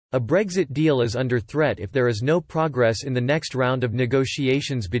A Brexit deal is under threat if there is no progress in the next round of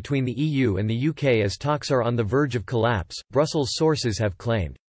negotiations between the EU and the UK, as talks are on the verge of collapse, Brussels sources have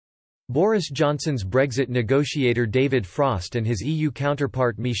claimed. Boris Johnson's Brexit negotiator David Frost and his EU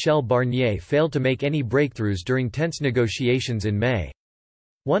counterpart Michel Barnier failed to make any breakthroughs during tense negotiations in May.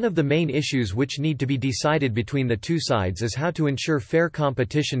 One of the main issues which need to be decided between the two sides is how to ensure fair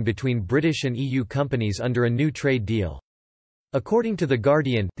competition between British and EU companies under a new trade deal. According to The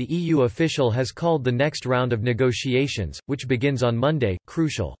Guardian, the EU official has called the next round of negotiations, which begins on Monday,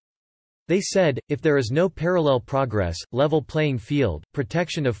 crucial. They said, if there is no parallel progress, level playing field,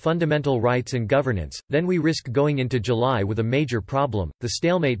 protection of fundamental rights and governance, then we risk going into July with a major problem, the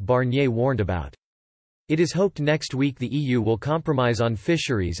stalemate Barnier warned about. It is hoped next week the EU will compromise on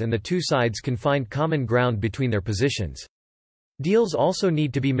fisheries and the two sides can find common ground between their positions. Deals also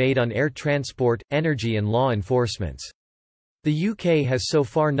need to be made on air transport, energy and law enforcement. The UK has so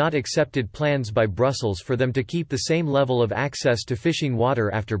far not accepted plans by Brussels for them to keep the same level of access to fishing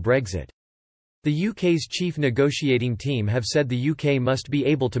water after Brexit. The UK's chief negotiating team have said the UK must be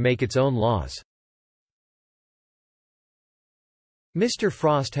able to make its own laws. Mr.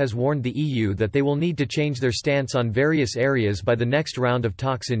 Frost has warned the EU that they will need to change their stance on various areas by the next round of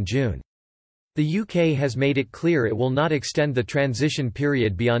talks in June. The UK has made it clear it will not extend the transition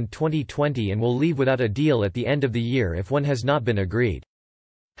period beyond 2020 and will leave without a deal at the end of the year if one has not been agreed.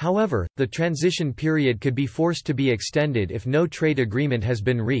 However, the transition period could be forced to be extended if no trade agreement has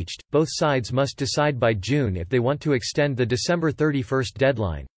been reached. Both sides must decide by June if they want to extend the December 31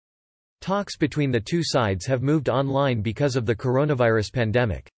 deadline. Talks between the two sides have moved online because of the coronavirus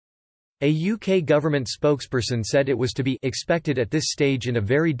pandemic. A UK government spokesperson said it was to be expected at this stage in a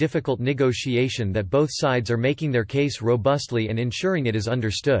very difficult negotiation that both sides are making their case robustly and ensuring it is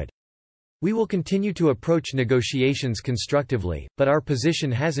understood. We will continue to approach negotiations constructively, but our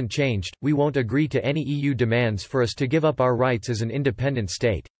position hasn't changed. We won't agree to any EU demands for us to give up our rights as an independent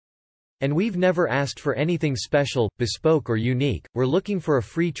state. And we've never asked for anything special, bespoke or unique. We're looking for a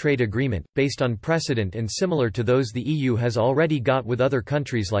free trade agreement, based on precedent and similar to those the EU has already got with other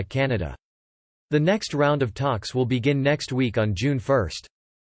countries like Canada. The next round of talks will begin next week on June 1.